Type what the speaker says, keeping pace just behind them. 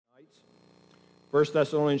1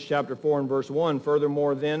 Thessalonians chapter 4 and verse 1,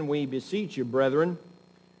 "Furthermore then we beseech you, brethren,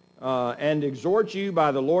 and exhort you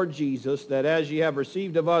by the Lord Jesus, that as ye have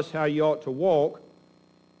received of us how ye ought to walk,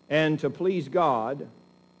 and to please God,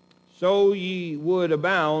 so ye would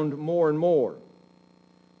abound more and more.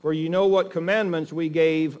 For ye know what commandments we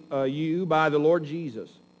gave you by the Lord Jesus.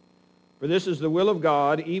 For this is the will of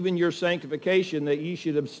God, even your sanctification, that ye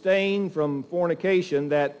should abstain from fornication,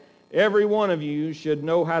 that every one of you should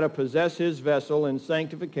know how to possess his vessel in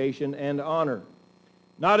sanctification and honor,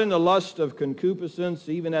 not in the lust of concupiscence,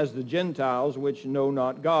 even as the Gentiles which know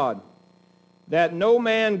not God, that no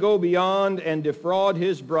man go beyond and defraud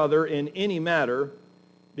his brother in any matter,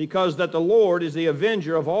 because that the Lord is the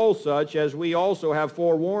avenger of all such, as we also have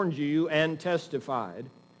forewarned you and testified.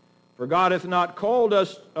 For God hath not called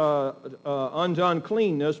us unto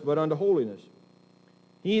uncleanness, but unto holiness.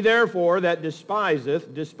 He therefore that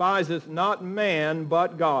despiseth not man,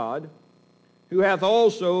 but God, who hath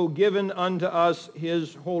also given unto us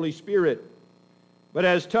his Holy Spirit. But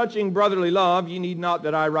as touching brotherly love, ye need not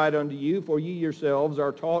that I write unto you, for ye yourselves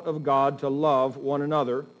are taught of God to love one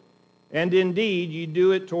another. And indeed ye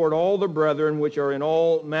do it toward all the brethren which are in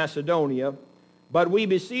all Macedonia. But we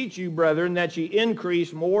beseech you, brethren, that ye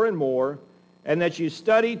increase more and more, and that ye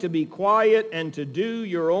study to be quiet and to do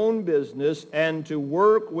your own business and to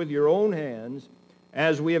work with your own hands,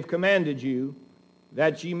 as we have commanded you,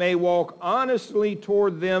 that ye may walk honestly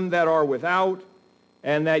toward them that are without,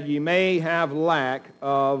 and that ye may have lack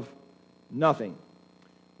of nothing."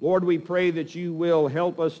 Lord, we pray that you will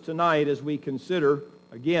help us tonight as we consider,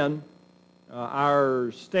 again,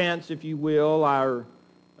 our stance, if you will, our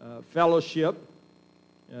fellowship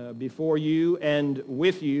before you and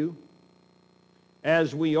with you,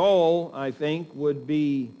 as we all, I think, would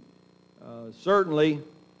be certainly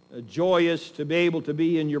joyous to be able to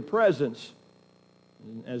be in your presence,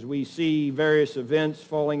 as we see various events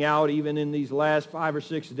falling out even in these last 5 or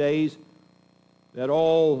 6 days that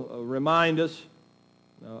all remind us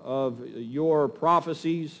of your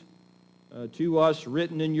prophecies to us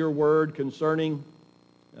written in your word concerning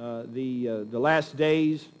the last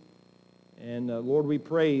days. And Lord, we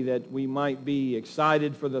pray that we might be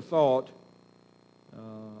excited for the thought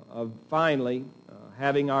of finally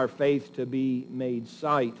having our faith to be made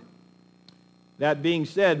sight. That being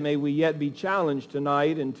said, may we yet be challenged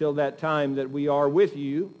tonight until that time that we are with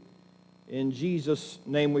you. In Jesus'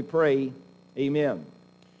 name we pray, amen.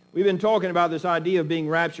 We've been talking about this idea of being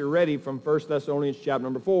rapture ready from 1 Thessalonians chapter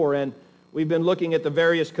number 4, and we've been looking at the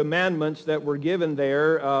various commandments that were given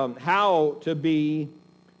there, how to be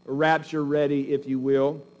rapture ready, if you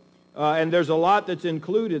will. And there's a lot that's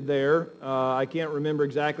included there. I can't remember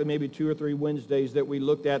exactly, maybe 2 or 3 Wednesdays that we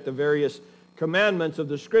looked at the various commandments of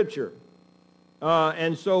the Scripture.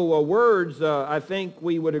 And so words, I think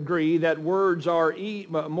we would agree that words are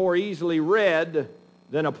more easily read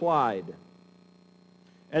than applied.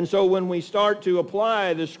 And so when we start to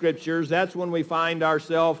apply the Scriptures, that's when we find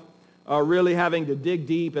ourselves really having to dig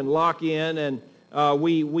deep and lock in, and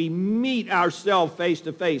we meet ourselves face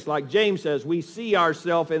to face. Like James says, we see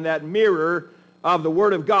ourselves in that mirror of the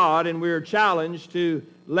Word of God, and we're challenged to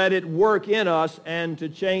let it work in us and to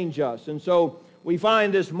change us. And so we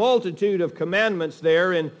find this multitude of commandments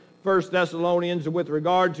there in 1 Thessalonians with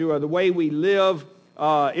regard to the way we live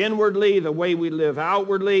inwardly, the way we live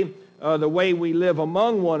outwardly, the way we live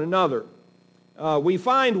among one another. We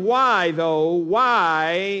find why, though,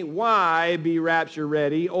 why be rapture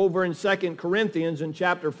ready over in 2 Corinthians in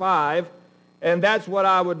chapter 5, and that's what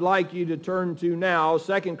I would like you to turn to now,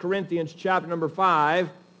 2 Corinthians chapter number 5,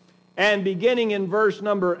 and beginning in verse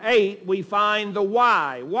number 8, we find the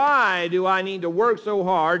why. Why do I need to work so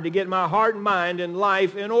hard to get my heart and mind and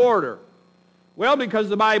life in order? Well, because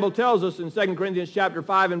the Bible tells us in 2 Corinthians chapter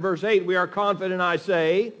 5 and verse 8, we are confident, I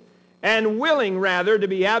say, and willing rather to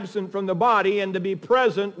be absent from the body and to be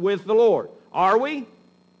present with the Lord. Are we?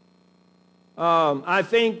 I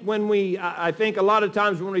think a lot of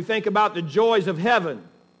times when we think about the joys of heaven,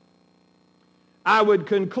 I would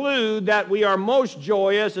conclude that we are most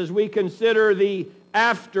joyous as we consider the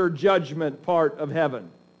after judgment part of heaven.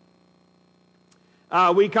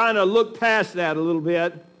 We kind of look past that a little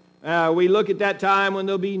bit. We look at that time when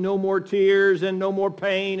there'll be no more tears and no more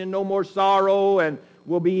pain and no more sorrow, and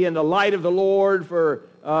we'll be in the light of the Lord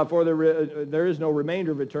there is no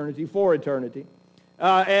remainder of eternity, for eternity.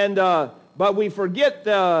 But we forget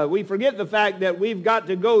the fact that we've got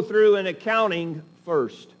to go through an accounting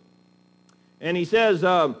first. And he says,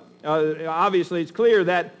 obviously it's clear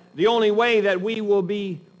that the only way that we will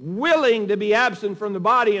be willing to be absent from the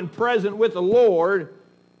body and present with the Lord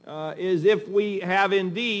is if we have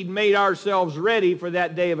indeed made ourselves ready for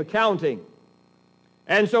that day of accounting.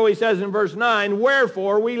 And so he says in verse 9,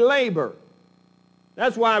 wherefore we labor.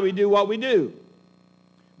 That's why we do what we do.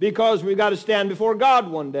 Because we've got to stand before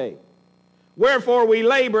God one day. Wherefore we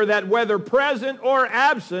labor that whether present or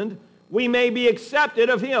absent, we may be accepted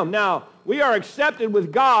of him. Now, we are accepted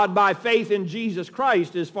with God by faith in Jesus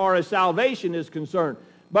Christ as far as salvation is concerned.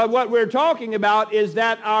 But what we're talking about is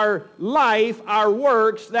that our life, our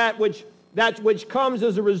works, that which comes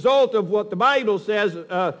as a result of what the Bible says,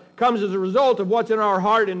 comes as a result of what's in our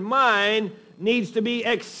heart and mind, needs to be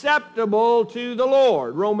acceptable to the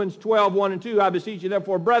Lord. Romans 12, 1 and 2, I beseech you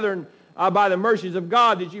therefore, brethren, by the mercies of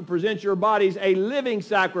God, that you present your bodies a living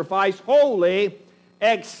sacrifice, holy,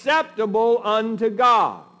 acceptable unto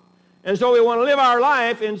God. And so we want to live our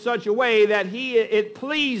life in such a way that it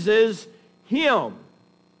pleases Him.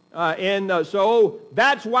 So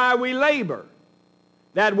that's why we labor,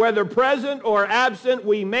 that whether present or absent,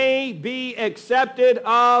 we may be accepted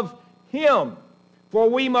of Him. For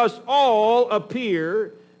we must all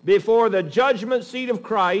appear before the judgment seat of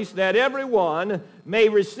Christ, that everyone may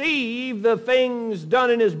receive the things done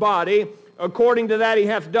in his body according to that he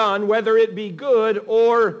hath done, whether it be good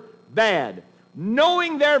or bad.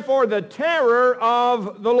 Knowing therefore the terror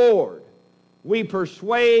of the Lord, we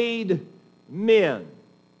persuade men.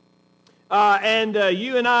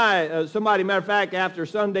 You and I, somebody, matter of fact, after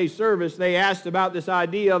Sunday service, they asked about this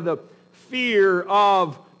idea of the fear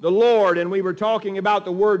of the Lord, and we were talking about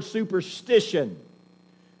the word superstition.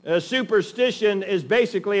 Superstition is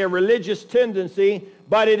basically a religious tendency,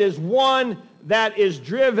 but it is one that is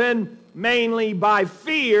driven mainly by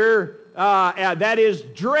fear, that is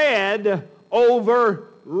dread over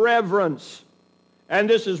reverence. And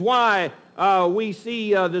this is why we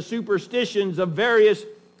see the superstitions of various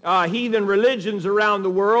heathen religions around the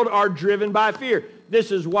world are driven by fear. This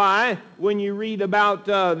is why when you read about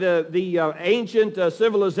the ancient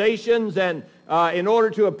civilizations, and in order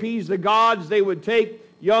to appease the gods, they would take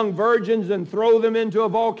young virgins and throw them into a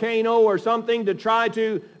volcano or something to try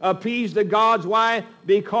to appease the gods. Why?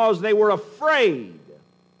 Because they were afraid.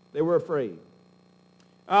 They were afraid.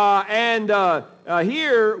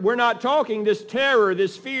 Here, we're not talking this terror,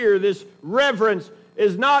 this fear, this reverence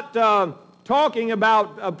is not talking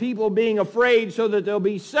about people being afraid so that they'll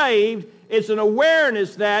be saved. It's an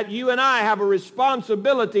awareness that you and I have a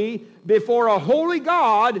responsibility before a holy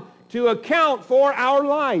God to account for our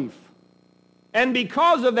life. And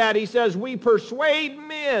because of that, he says, we persuade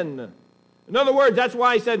men. In other words, that's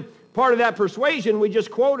why he said, part of that persuasion we just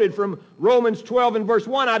quoted from Romans 12 and verse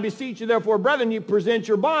 1, I beseech you therefore, brethren, you present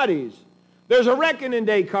your bodies. There's a reckoning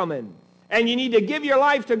day coming. And you need to give your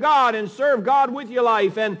life to God and serve God with your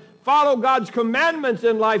life and follow God's commandments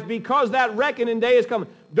in life, because that reckoning day is coming.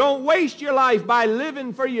 Don't waste your life by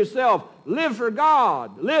living for yourself. Live for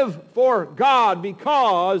God. Live for God,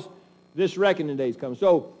 because this reckoning day is coming.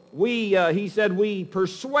 So he said, we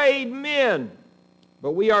persuade men,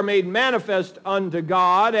 but we are made manifest unto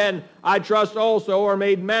God, and I trust also are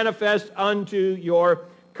made manifest unto your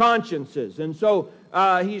consciences. And so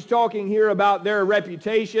he's talking here about their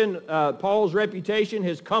reputation, Paul's reputation,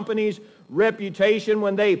 his company's reputation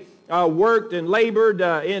when they worked and labored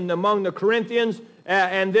among the Corinthians,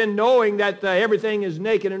 and then knowing that everything is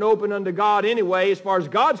naked and open unto God anyway, as far as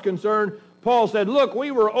God's concerned. Paul said, look, we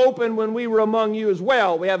were open when we were among you as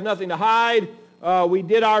well. We have nothing to hide. We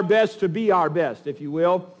did our best to be our best, if you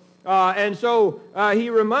will. And so he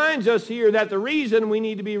reminds us here that the reason we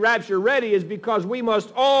need to be rapture ready is because we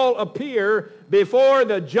must all appear before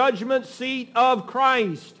the judgment seat of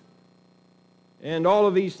Christ. And all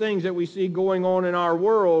of these things that we see going on in our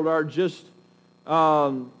world are just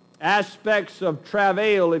aspects of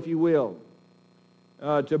travail, if you will,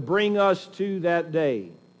 to bring us to that day.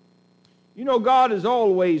 You know, God has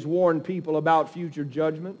always warned people about future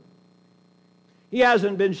judgment. He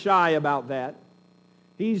hasn't been shy about that.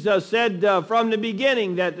 He's said from the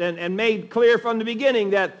beginning that, and made clear from the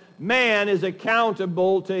beginning that man is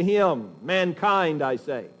accountable to him. Mankind, I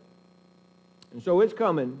say. And so it's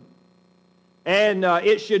coming. And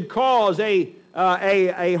it should cause a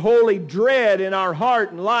holy dread in our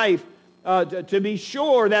heart and life to be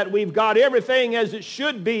sure that we've got everything as it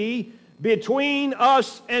should be between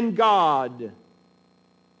us and God.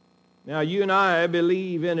 Now, you and I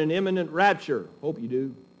believe in an imminent rapture. Hope you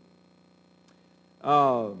do.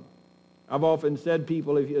 I've often said,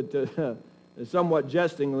 people, if you, somewhat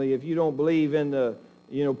jestingly, if you don't believe in the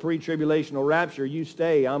pre-tribulational rapture, you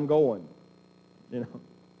stay. I'm going.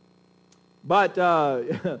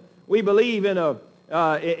 But we believe in a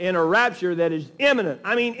rapture that is imminent.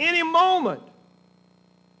 I mean, any moment.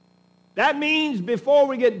 That means before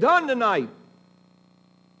we get done tonight.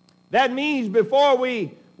 That means before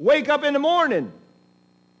we wake up in the morning.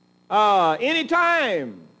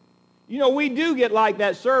 Anytime. You know, we do get like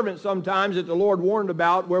that servant sometimes that the Lord warned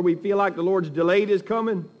about, where we feel like the Lord's delayed his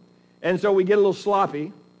coming, and so we get a little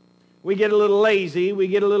sloppy. We get a little lazy. We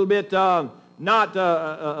get a little bit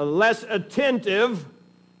less attentive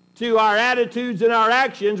to our attitudes and our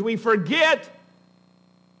actions. We forget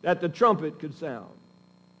that the trumpet could sound.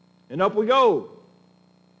 And up we go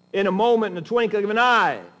in a moment, in the twinkling of an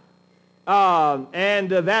eye.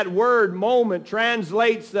 That word moment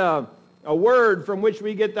translates a word from which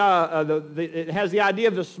we get it has the idea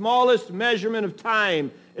of the smallest measurement of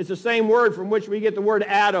time. It's the same word from which we get the word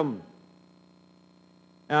atom.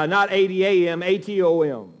 Not A-D-A-M,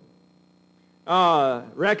 A-T-O-M.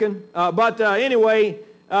 Anyway,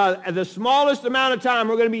 the smallest amount of time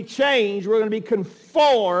we're going to be changed, we're going to be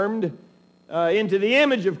conformed into the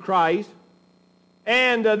image of Christ,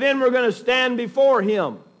 and then we're going to stand before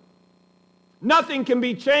him. Nothing can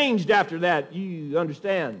be changed after that, you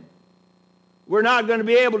understand. We're not going to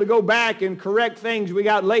be able to go back and correct things we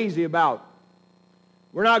got lazy about.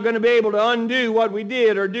 We're not going to be able to undo what we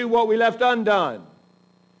did or do what we left undone.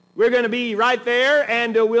 We're going to be right there,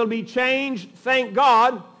 and we'll be changed, thank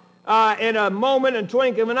God, in a moment and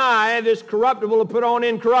twinkling of an eye. This corruptible will put on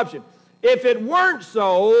incorruption. If it weren't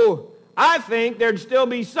so, I think there'd still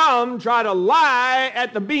be some try to lie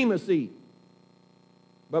at the bema seat.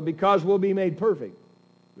 But because we'll be made perfect,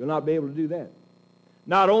 we'll not be able to do that.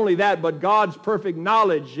 Not only that, but God's perfect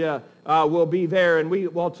knowledge will be there. And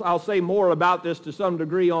I'll say more about this to some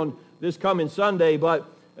degree on this coming Sunday, but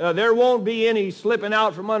there won't be any slipping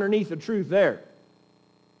out from underneath the truth there.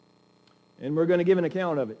 And we're going to give an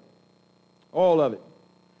account of it. All of it.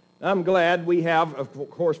 I'm glad we have, of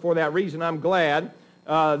course, for that reason, I'm glad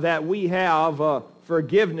that we have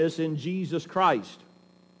forgiveness in Jesus Christ.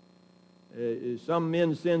 Some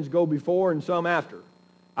men's sins go before and some after.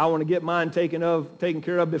 I want to get mine taken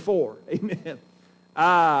care of before. Amen.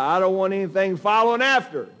 I don't want anything following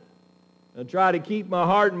after. I try to keep my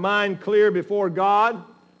heart and mind clear before God.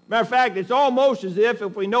 Matter of fact, it's almost as if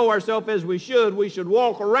we know ourselves as we should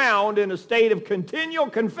walk around in a state of continual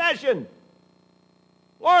confession.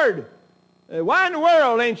 Lord, why in the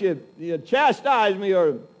world ain't you chastised me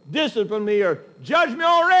or disciplined me or judged me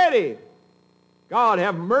already? God,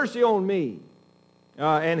 have mercy on me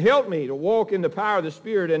and help me to walk in the power of the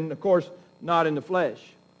Spirit and, of course, not in the flesh.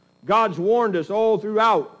 God's warned us all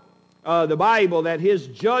throughout the Bible that his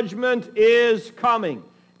judgment is coming.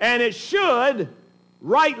 And it should,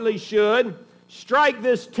 rightly should, strike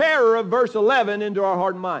this terror of verse 11 into our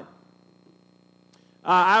heart and mind.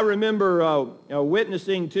 I remember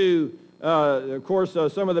witnessing to, of course,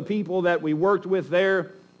 some of the people that we worked with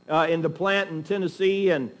there in the plant in Tennessee,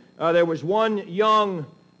 and there was one young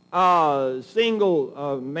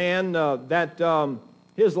single man that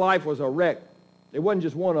his life was a wreck. There wasn't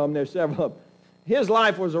just one of them, there's several of them. His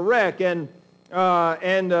life was a wreck, and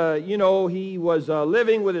you know, he was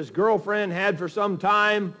living with his girlfriend, had for some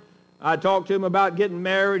time. I talked to him about getting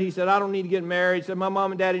married. He said, I don't need to get married. He said, my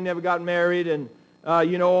mom and daddy never got married, and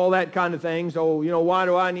you know, all that kind of thing. So, you know, why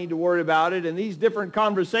do I need to worry about it? And these different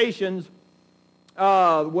conversations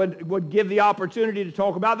would give the opportunity to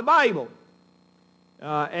talk about the Bible.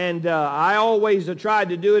 I always tried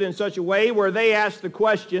to do it in such a way where they asked the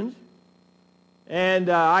questions, and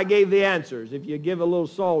I gave the answers. If you give a little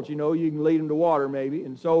salt, you know, you can lead them to water maybe.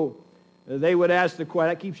 And so they would ask the question.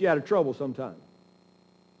 That keeps you out of trouble sometimes,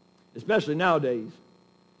 especially nowadays.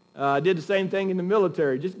 I did the same thing in the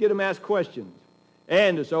military. Just get them to ask questions.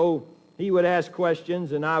 And so he would ask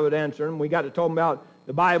questions, and I would answer them. We got to talking about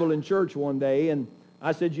the Bible in church one day, and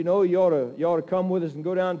I said, you know, you ought to come with us and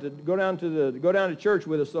go down to church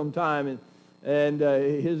with us sometime. And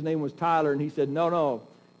his name was Tyler, and he said, no.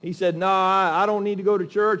 He said, no, I don't need to go to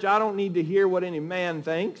church. I don't need to hear what any man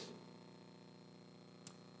thinks.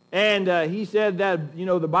 And he said that, you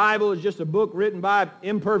know, the Bible is just a book written by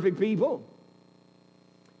imperfect people.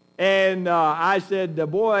 And I said,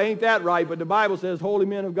 boy, ain't that right? But the Bible says, holy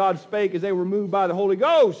men of God spake as they were moved by the Holy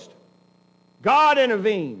Ghost. God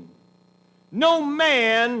intervened. No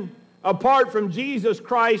man, apart from Jesus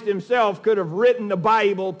Christ himself, could have written the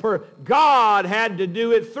Bible. God had to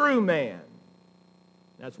do it through man.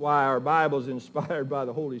 That's why our Bible is inspired by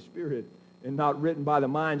the Holy Spirit and not written by the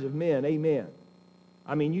minds of men. Amen.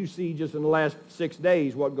 I mean, you see just in the last 6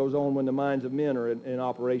 days what goes on when the minds of men are in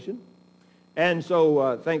operation. And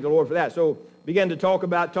so thank the Lord for that. So began to talk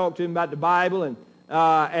to him about the Bible,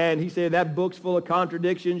 and he said that book's full of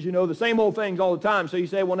contradictions, you know, the same old things all the time. So you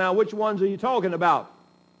say, well, now which ones are you talking about?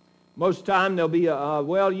 Most of the time there'll be,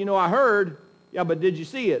 well, you know, I heard. Yeah, but did you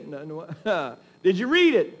see it? Did you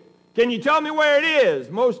read it? Can you tell me where it is?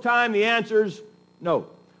 Most of the time the answer's no.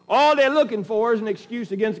 All they're looking for is an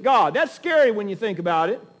excuse against God. That's scary when you think about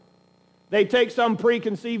it. They take some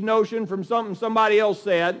preconceived notion from something somebody else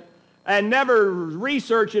said and never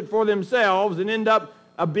research it for themselves and end up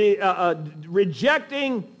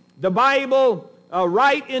rejecting the Bible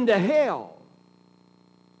right into hell.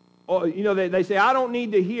 Or, they say, I don't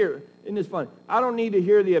need to hear, isn't this funny? I don't need to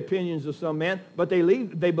hear the opinions of some man, but they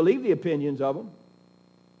believe the opinions of them.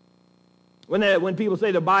 When people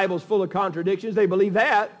say the Bible's full of contradictions, they believe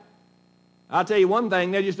that. I'll tell you one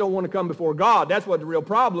thing, they just don't want to come before God. That's what the real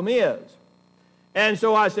problem is. And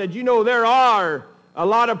so I said, there are a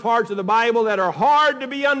lot of parts of the Bible that are hard to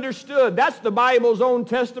be understood. That's the Bible's own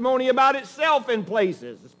testimony about itself in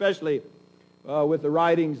places, especially with the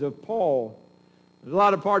writings of Paul. There's a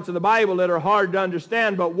lot of parts of the Bible that are hard to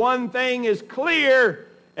understand, but one thing is clear,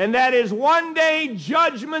 and that is one day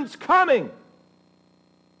judgment's coming.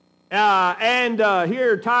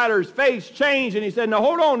 Here Tyler's face changed, and he said, now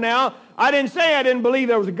hold on now. I didn't say I didn't believe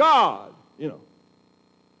there was a God,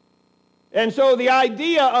 And so the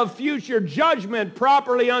idea of future judgment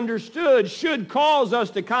properly understood should cause us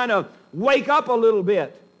to kind of wake up a little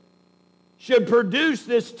bit. Should produce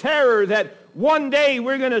this terror that one day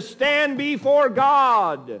we're going to stand before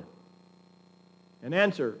God and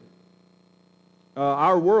answer.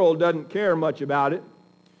 Our world doesn't care much about it.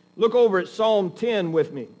 Look over at Psalm 10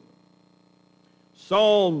 with me.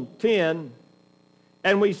 Psalm 10,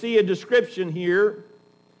 and we see a description here,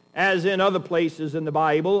 as in other places in the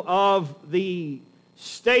Bible, of the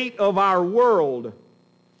state of our world.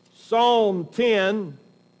 Psalm 10,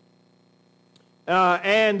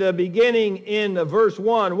 and beginning in verse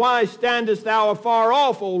 1, Why standest thou afar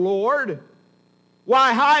off, O Lord?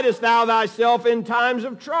 Why hidest thou thyself in times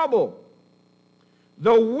of trouble?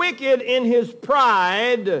 The wicked in his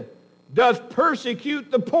pride doth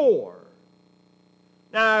persecute the poor.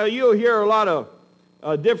 Now, you'll hear a lot of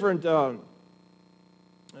different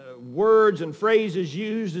words and phrases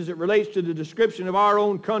used as it relates to the description of our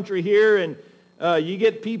own country here, and you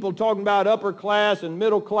get people talking about upper class and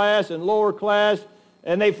middle class and lower class,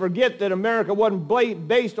 and they forget that America wasn't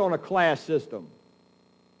based on a class system.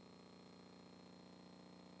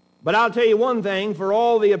 But I'll tell you one thing, for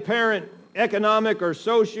all the apparent economic or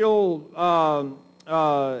social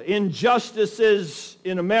injustices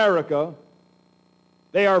in America,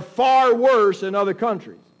 they are far worse in other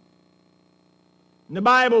countries. And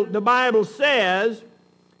the Bible says,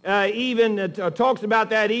 talks about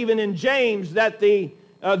that even in James, that the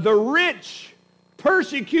rich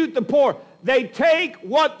persecute the poor. They take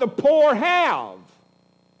what the poor have.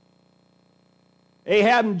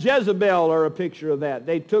 Ahab and Jezebel are a picture of that.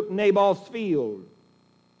 They took Naboth's field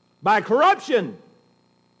by corruption.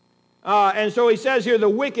 And so he says here, the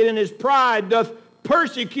wicked in his pride doth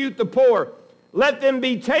persecute the poor. Let them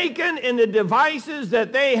be taken in the devices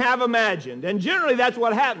that they have imagined. And generally that's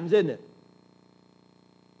what happens, isn't it?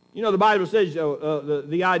 The Bible says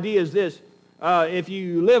the idea is this. If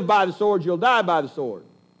you live by the sword, you'll die by the sword.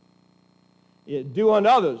 Do unto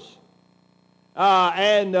others.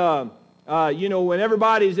 When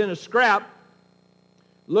everybody's in a scrap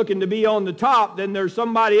looking to be on the top, then there's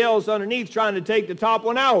somebody else underneath trying to take the top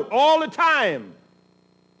one out all the time.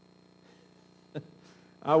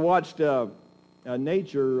 I watched a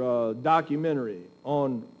nature documentary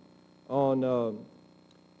on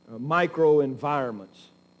microenvironments.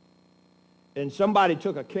 And somebody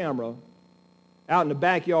took a camera out in the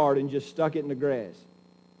backyard and just stuck it in the grass.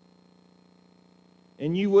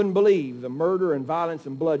 And you wouldn't believe the murder and violence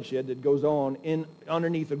and bloodshed that goes on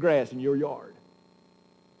underneath the grass in your yard.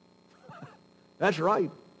 That's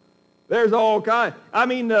right. There's all kinds.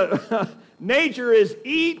 Nature is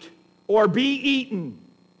eat or be eaten.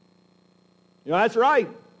 That's right.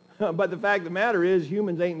 But the fact of the matter is,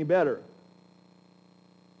 humans ain't any better.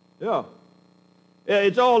 Yeah.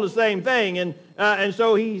 It's all the same thing. And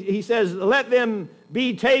so he says, let them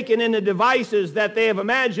be taken in the devices that they have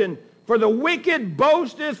imagined. For the wicked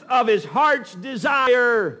boasteth of his heart's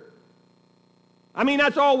desire.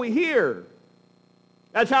 That's all we hear.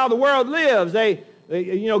 That's how the world lives. They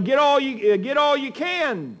get all you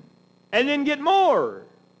can, and then get more.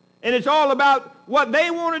 And it's all about what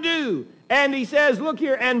they want to do. And he says, look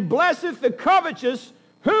here, and blesseth the covetous,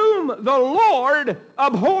 whom the Lord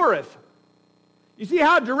abhorreth. You see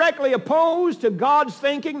how directly opposed to God's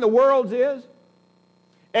thinking the world's is?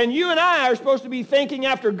 And you and I are supposed to be thinking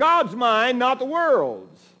after God's mind, not the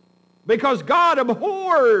world's. Because God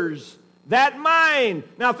abhors that mind.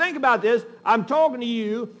 Now think about this. I'm talking to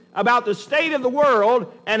you about the state of the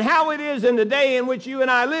world and how it is in the day in which you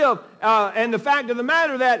and I live. And the fact of the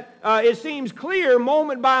matter that it seems clear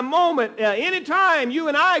moment by moment, any time you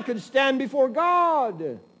and I could stand before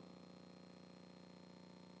God.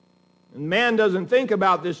 And man doesn't think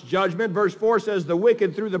about this judgment. Verse 4 says, the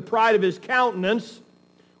wicked through the pride of his countenance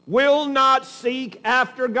will not seek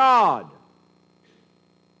after God.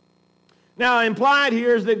 Now, implied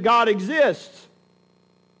here is that God exists.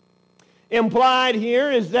 Implied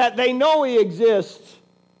here is that they know He exists.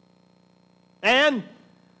 And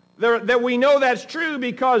that we know that's true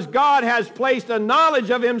because God has placed a knowledge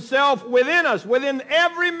of Himself within us, within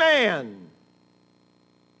every man.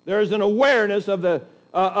 There's an awareness of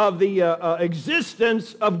the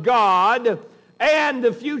existence of God and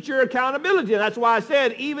the future accountability. And that's why I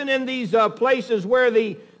said, even in these places where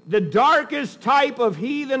the darkest type of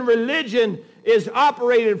heathen religion is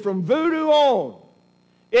operated from voodoo on,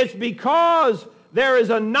 it's because there is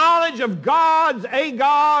a knowledge of gods, a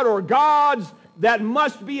God or gods that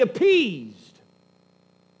must be appeased.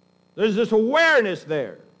 There's this awareness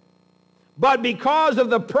there. But because of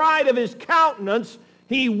the pride of his countenance,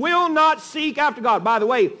 he will not seek after God. By the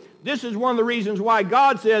way, this is one of the reasons why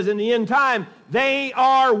God says in the end time, they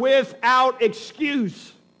are without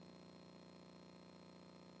excuse.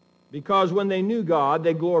 Because when they knew God,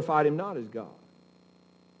 they glorified Him not as God.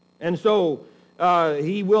 And so,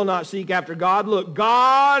 he will not seek after God. Look,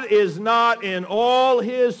 God is not in all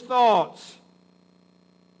His thoughts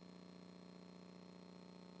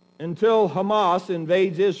until Hamas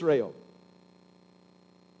invades Israel.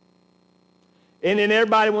 And then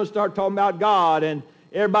everybody wants to start talking about God, and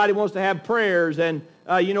everybody wants to have prayers, and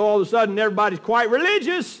all of a sudden everybody's quite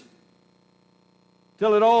religious.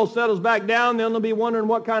 Till it all settles back down, then they'll be wondering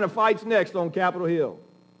what kind of fight's next on Capitol Hill.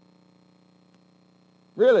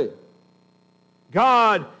 Really?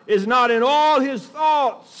 God is not in all His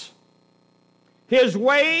thoughts. His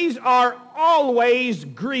ways are always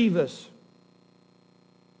grievous.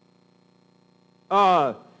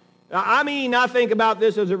 I think about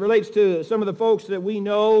this as it relates to some of the folks that we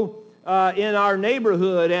know in our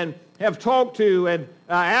neighborhood and have talked to and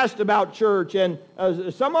asked about church, and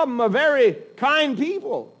some of them are very kind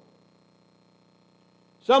people.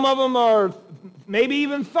 Some of them are maybe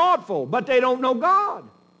even thoughtful, but they don't know God.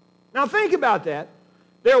 Now think about that.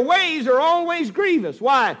 Their ways are always grievous.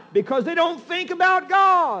 Why? Because they don't think about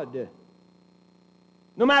God.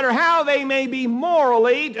 No matter how they may be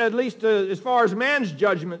morally, at least as far as man's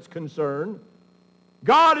judgment's concerned,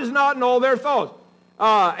 God is not in all their thoughts.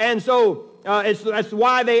 That's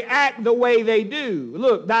why they act the way they do.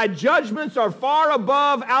 Look, thy judgments are far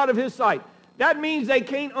above out of His sight. That means they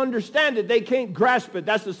can't understand it. They can't grasp it.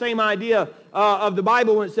 That's the same idea of the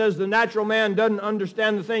Bible when it says the natural man doesn't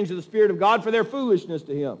understand the things of the Spirit of God for their foolishness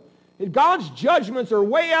to him. God's judgments are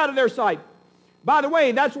way out of their sight. By the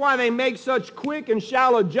way, that's why they make such quick and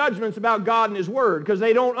shallow judgments about God and His Word, because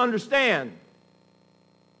they don't understand.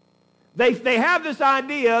 They have this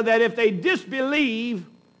idea that if they disbelieve,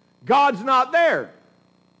 God's not there.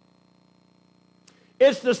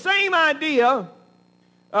 It's the same idea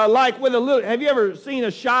like with a little, have you ever seen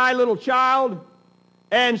a shy little child?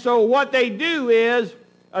 And so what they do is,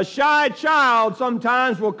 a shy child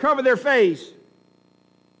sometimes will cover their face,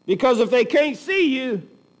 because if they can't see you,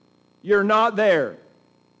 you're not there.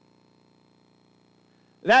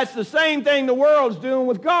 That's the same thing the world's doing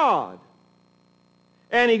with God.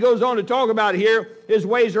 And he goes on to talk about here, His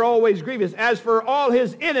ways are always grievous. As for all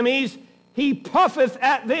His enemies, He puffeth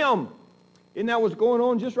at them. Isn't that what's going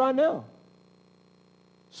on just right now?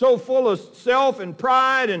 So full of self and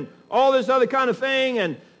pride and all this other kind of thing.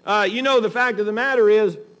 And the fact of the matter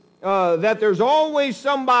is that there's always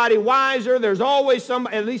somebody wiser. There's always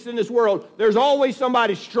somebody, at least in this world, there's always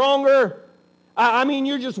somebody stronger.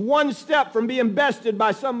 You're just one step from being bested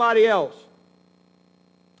by somebody else.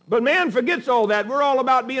 But man forgets all that. We're all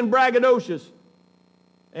about being braggadocious.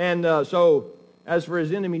 And so, as for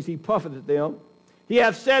His enemies, He puffeth at them. He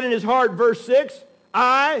hath said in His heart, verse 6,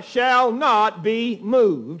 I shall not be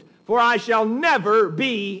moved, for I shall never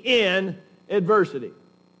be in adversity.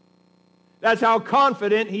 That's how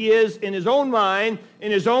confident he is in his own mind,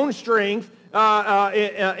 in his own strength,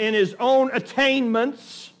 in his own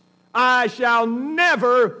attainments. I shall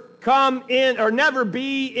never come in or never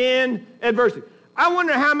be in adversity. I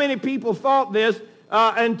wonder how many people thought this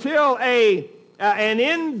until an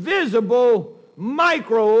invisible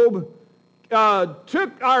microbe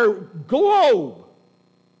took our globe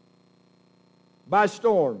by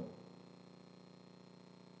storm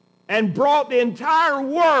and brought the entire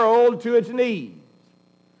world to its knees.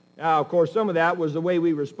 Now, of course, some of that was the way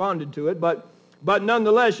we responded to it, but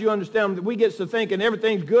nonetheless, you understand that we get to thinking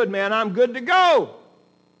everything's good, man, I'm good to go.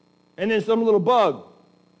 And then some little bug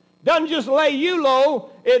doesn't just lay you low,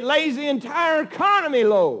 it lays the entire economy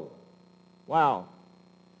low. Wow.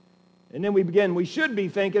 And then we should be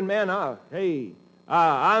thinking, man,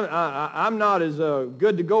 I'm not as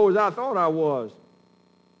good to go as I thought I was.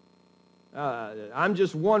 I'm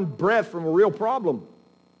just one breath from a real problem.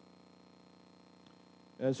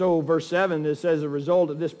 And so verse 7, it says, as a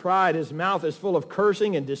result of this pride, his mouth is full of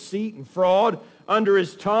cursing and deceit and fraud. Under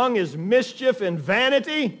his tongue is mischief and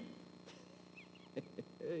vanity.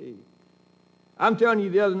 Hey. I'm telling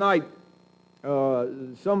you, the other night,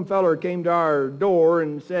 some feller came to our door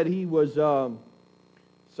and said he was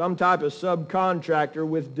some type of subcontractor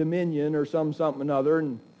with Dominion or something or other,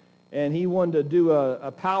 and he wanted to do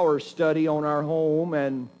a power study on our home,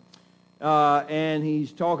 and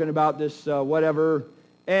he's talking about this whatever,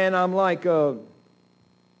 and I'm like, something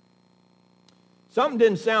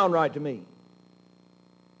didn't sound right to me.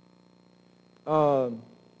 And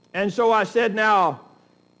so I said, now,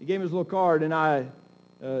 he gave me his little card, and I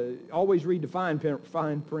always read the fine print,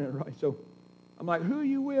 right? So I'm like, who are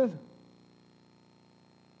you with?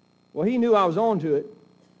 Well, he knew I was on to it.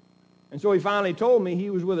 And so he finally told me he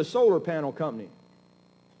was with a solar panel company.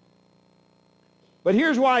 But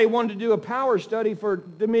here's why he wanted to do a power study for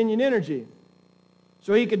Dominion Energy.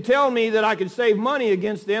 So he could tell me that I could save money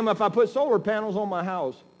against them if I put solar panels on my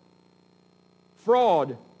house.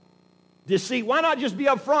 Fraud. Deceit. Why not just be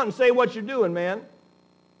up front and say what you're doing, man?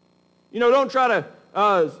 You know, don't try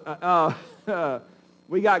to...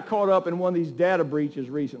 we got caught up in one of these data breaches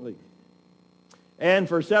recently. And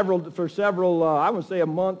for several, I would say a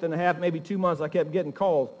month and a half, maybe 2 months, I kept getting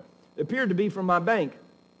calls. It appeared to be from my bank.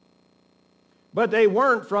 But they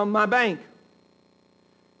weren't from my bank.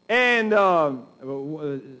 And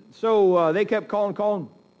so they kept calling.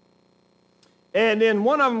 And then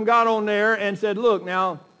one of them got on there and said, look,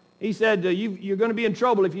 now, he said, you're going to be in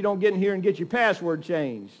trouble if you don't get in here and get your password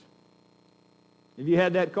changed. Have you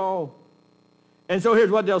had that call? And so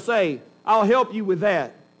here's what they'll say. I'll help you with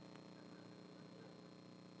that.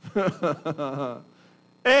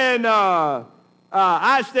 And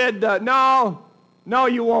I said, no,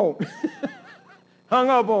 you won't. Hung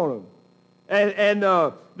up on them. And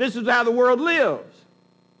this is how the world lives.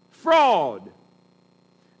 Fraud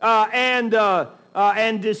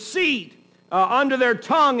and deceit. Under their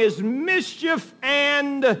tongue is mischief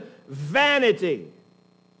and vanity.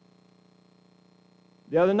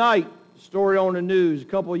 The other night, story on the news, a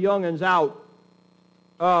couple of young'uns out.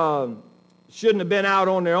 Shouldn't have been out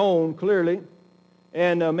on their own, clearly.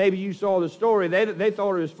 And maybe you saw the story. They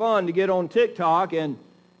thought it was fun to get on TikTok and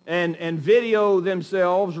video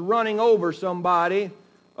themselves running over somebody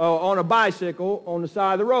on a bicycle on the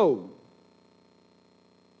side of the road.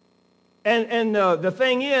 And the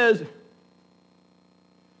thing is,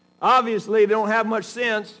 obviously, they don't have much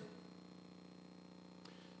sense.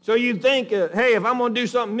 So you'd think, hey, if I'm going to do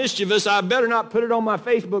something mischievous, I better not put it on my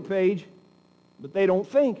Facebook page. But they don't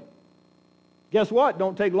think. Guess what?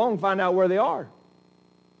 Don't take long to find out where they are.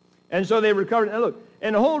 And so they recovered. And look,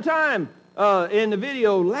 and the whole time in the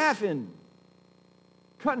video, laughing.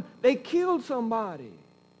 They killed somebody.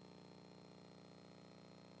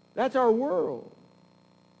 That's our world.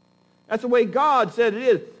 That's the way God said it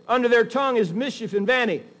is. Under their tongue is mischief and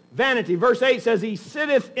vanity. Verse 8 says, he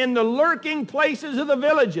sitteth in the lurking places of the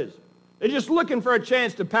villages. They're just looking for a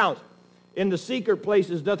chance to pounce. In the secret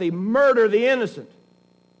places doth he murder the innocent.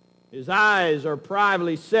 His eyes are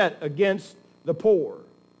privately set against the poor.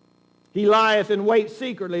 He lieth in wait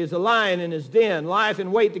secretly as a lion in his den, lieth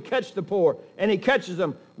in wait to catch the poor, and he catches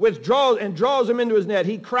them, draws them into his net.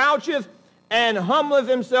 He croucheth and humbleth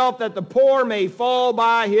himself that the poor may fall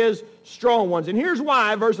by his strong ones. And here's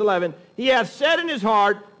why, verse 11, he hath said in his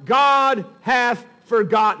heart, God hath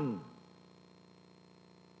forgotten.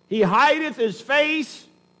 He hideth his face.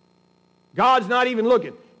 God's not even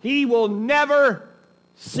looking. He will never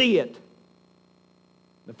see it.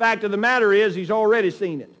 The fact of the matter is, he's already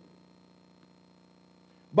seen it.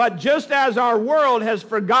 But just as our world has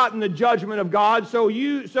forgotten the judgment of God, so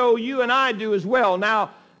you and I do as well.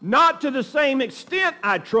 Now, not to the same extent,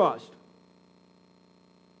 I trust.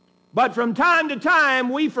 But from time to time,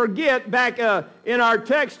 we forget, back in our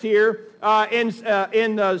text here, in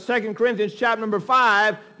 2 Corinthians chapter number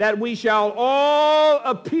 5, that we shall all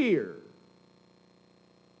appear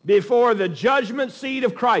before the judgment seat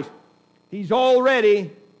of Christ. He's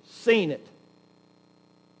already seen it.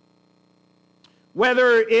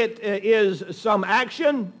 Whether it is some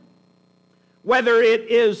action, whether it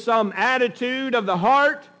is some attitude of the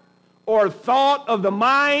heart or thought of the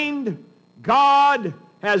mind, God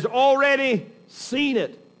has already seen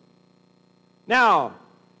it. Now,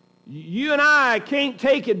 you and I can't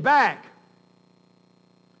take it back.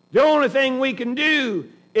 The only thing we can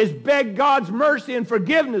do is beg God's mercy and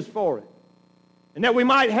forgiveness for it. And that we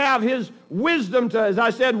might have His wisdom to, as I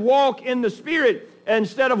said, walk in the Spirit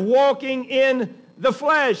instead of walking in the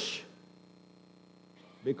flesh.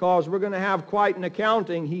 Because we're going to have quite an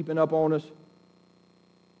accounting heaping up on us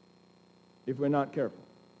if we're not careful.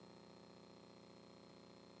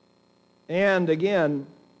 And again,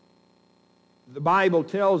 the Bible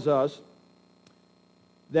tells us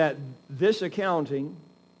that this accounting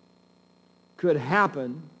could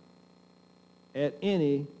happen at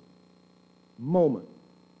any moment.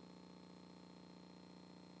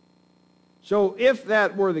 So if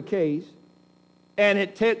that were the case, and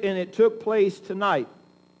it took place tonight,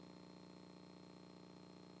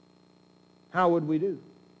 how would we do?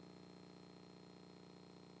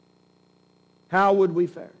 How would we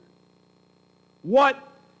fare? What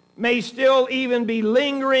may still even be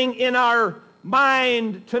lingering in our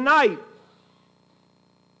mind tonight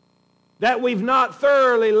that we've not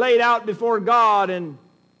thoroughly laid out before God and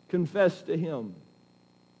confessed to Him?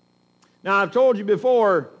 Now, I've told you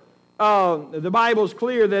before, the Bible's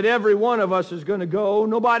clear that every one of us is going to go.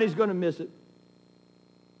 Nobody's going to miss it.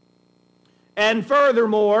 And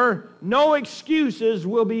furthermore, no excuses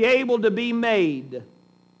will be able to be made.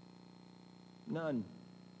 None.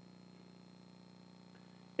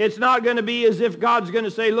 It's not going to be as if God's going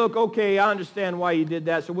to say, look, okay, I understand why you did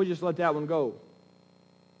that, so we'll just let that one go.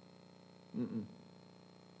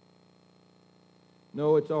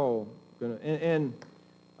 No, it's all going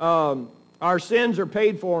to... our sins are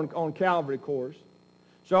paid for on Calvary, of course.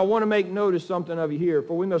 So I want to make notice something of you here.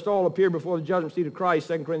 For we must all appear before the judgment seat of Christ,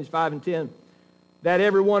 2 Corinthians 5 and 10, that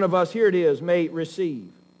every one of us, here it is, may receive.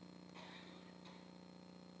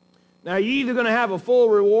 Now, you're either going to have a full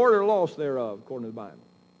reward or loss thereof, according to the Bible.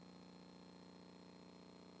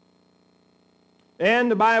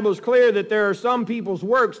 And the Bible is clear that there are some people's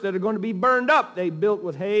works that are going to be burned up. They built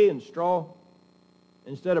with hay and straw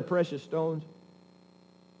instead of precious stones.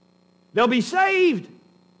 They'll be saved,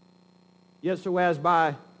 yet so as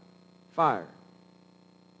by fire.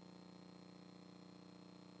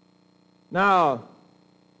 Now,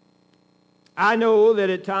 I know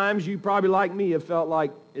that at times you probably like me have felt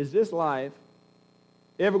like, is this life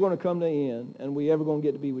ever going to come to an end and we ever going to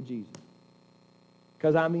get to be with Jesus?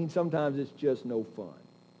 Because, I mean, sometimes it's just no fun.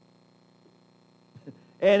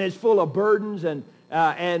 And it's full of burdens and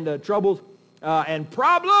troubles and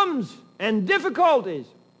problems and difficulties.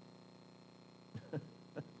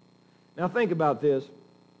 Now, think about this.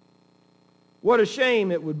 What a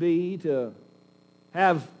shame it would be to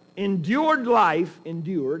have endured life, and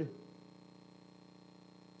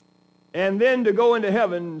then to go into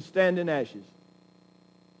heaven and stand in ashes.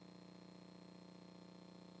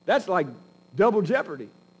 That's like double jeopardy.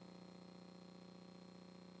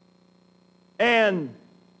 And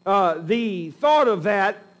the thought of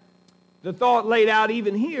that, the thought laid out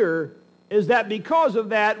even here, is that because of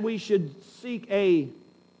that we should seek a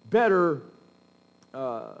better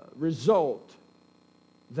result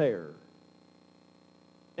there.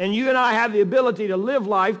 And you and I have the ability to live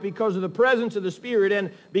life because of the presence of the Spirit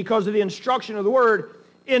and because of the instruction of the Word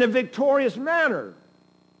in a victorious manner.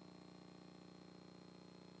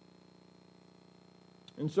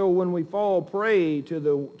 And so when we fall prey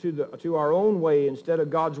to our own way instead of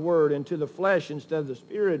God's Word and to the flesh instead of the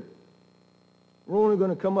Spirit, we're only going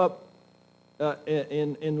to come up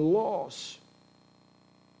in loss.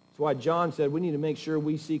 That's why John said we need to make sure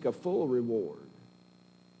we seek a full reward.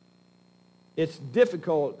 It's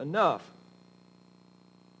difficult enough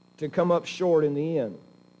to come up short in the end.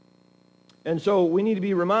 And so we need to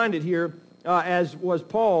be reminded here, as was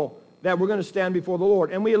Paul, that we're going to stand before the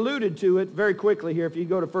Lord. And we alluded to it very quickly here. If you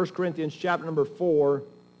go to 1 Corinthians chapter number 4,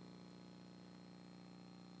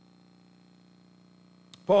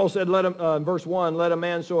 Paul said, verse 1, let a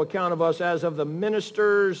man so account of us as of the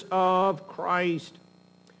ministers of Christ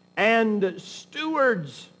and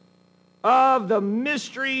stewards of the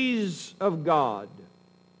mysteries of God.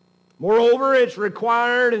 Moreover, it's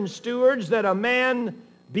required in stewards that a man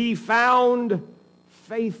be found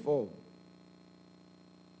faithful.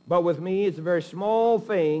 But with me, it's a very small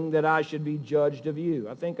thing that I should be judged of you.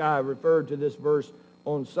 I think I referred to this verse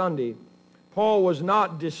on Sunday. Paul was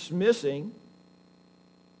not dismissing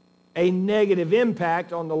a negative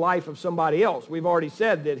impact on the life of somebody else. We've already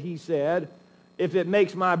said that he said, if it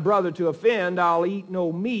makes my brother to offend, I'll eat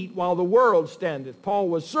no meat while the world standeth. Paul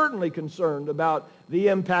was certainly concerned about the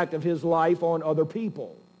impact of his life on other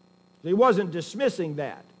people. He wasn't dismissing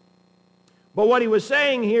that. But what he was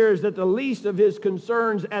saying here is that the least of his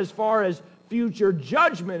concerns as far as future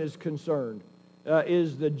judgment is concerned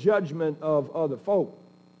is the judgment of other folk.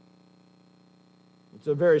 It's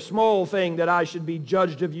a very small thing that I should be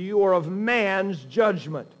judged of you or of man's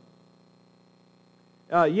judgment.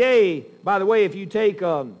 Yea, by the way, if you take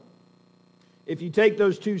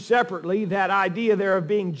those two separately, that idea there of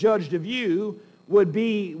being judged of you would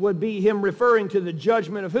be him referring to the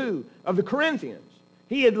judgment of who? Of the Corinthians.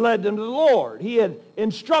 He had led them to the Lord. He had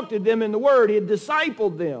instructed them in the Word. He had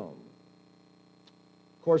discipled them.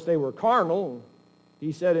 Of course, they were carnal,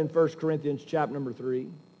 he said in 1 Corinthians chapter number 3.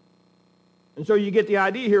 And so you get the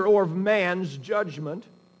idea here, or of man's judgment,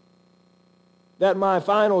 that my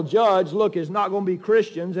final judge, look, is not going to be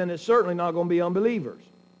Christians, and it's certainly not going to be unbelievers.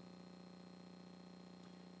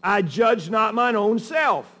 I judge not mine own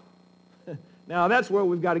self. Now, that's where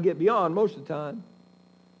we've got to get beyond most of the time.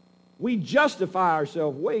 We justify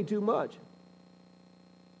ourselves way too much.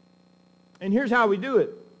 And here's how we do it.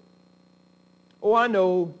 Oh, I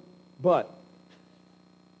know, but.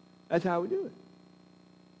 That's how we do it.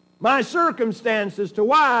 My circumstances to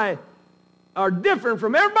why are different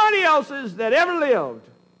from everybody else's that ever lived,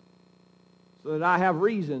 so that I have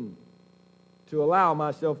reason to allow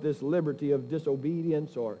myself this liberty of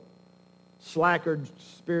disobedience or slackered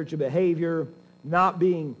spiritual behavior, not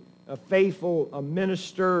being a faithful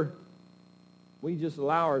minister. We just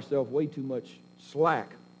allow ourselves way too much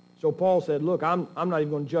slack. So Paul said, look, I'm not even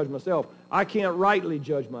going to judge myself. I can't rightly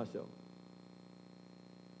judge myself.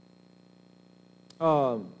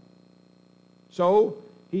 So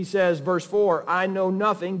he says, verse 4, I know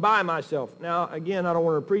nothing by myself. Now, again, I don't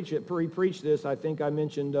want to pre-preach this. I think I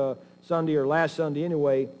mentioned Sunday or last Sunday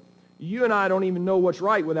anyway. You and I don't even know what's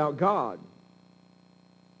right without God.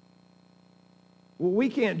 Well, we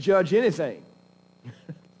can't judge anything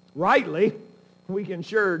rightly. We can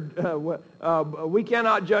we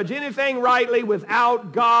cannot judge anything rightly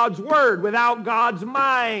without God's Word, without God's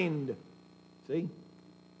mind. See?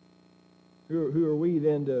 Who are we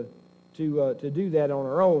then to do that on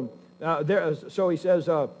our own? So he says,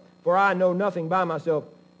 for I know nothing by myself,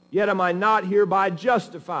 yet am I not hereby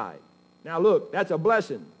justified. Now look, that's a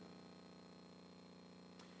blessing.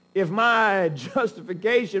 If my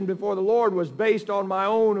justification before the Lord was based on my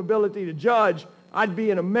own ability to judge, I'd be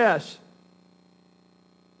in a mess.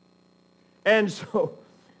 And so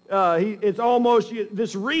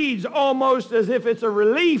this reads almost as if it's a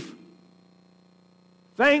relief.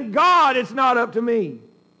 Thank God it's not up to me.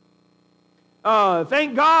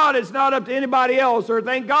 Thank God it's not up to anybody else, or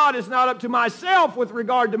thank God it's not up to myself with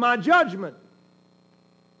regard to my judgment.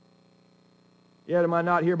 Yet am I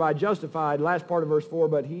not hereby justified. Last part of verse 4,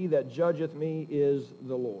 but he that judgeth me is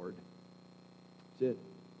the Lord. That's it.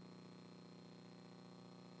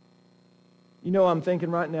 You know, I'm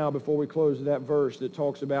thinking right now before we close that verse that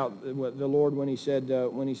talks about the Lord when he said,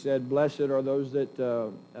 blessed are those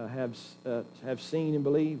that have seen and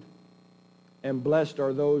believed, and blessed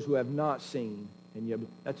are those who have not seen and yet.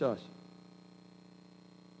 That's us.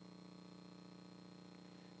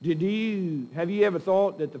 Have you ever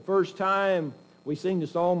thought that the first time we sing the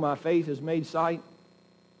song, My Faith Has Made Sight,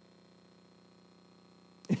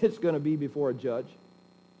 it's going to be before a judge?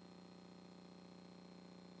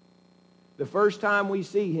 The first time we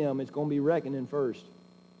see him, it's going to be reckoning first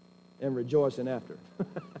and rejoicing after.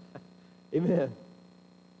 Amen.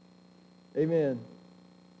 Amen.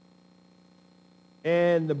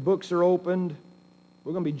 And the books are opened.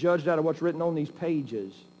 We're going to be judged out of what's written on these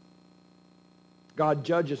pages. God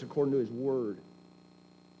judges according to his word.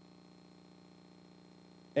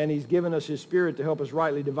 And he's given us his Spirit to help us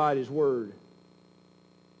rightly divide his word.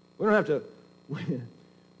 We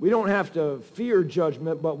don't have to fear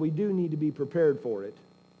judgment, but we do need to be prepared for it.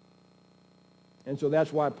 And so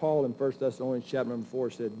that's why Paul in 1 Thessalonians chapter number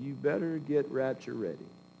 4 said, you better get rapture ready.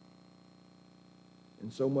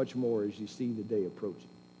 And so much more as you see the day approaching.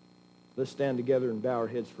 Let's stand together and bow our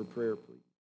heads for prayer, please.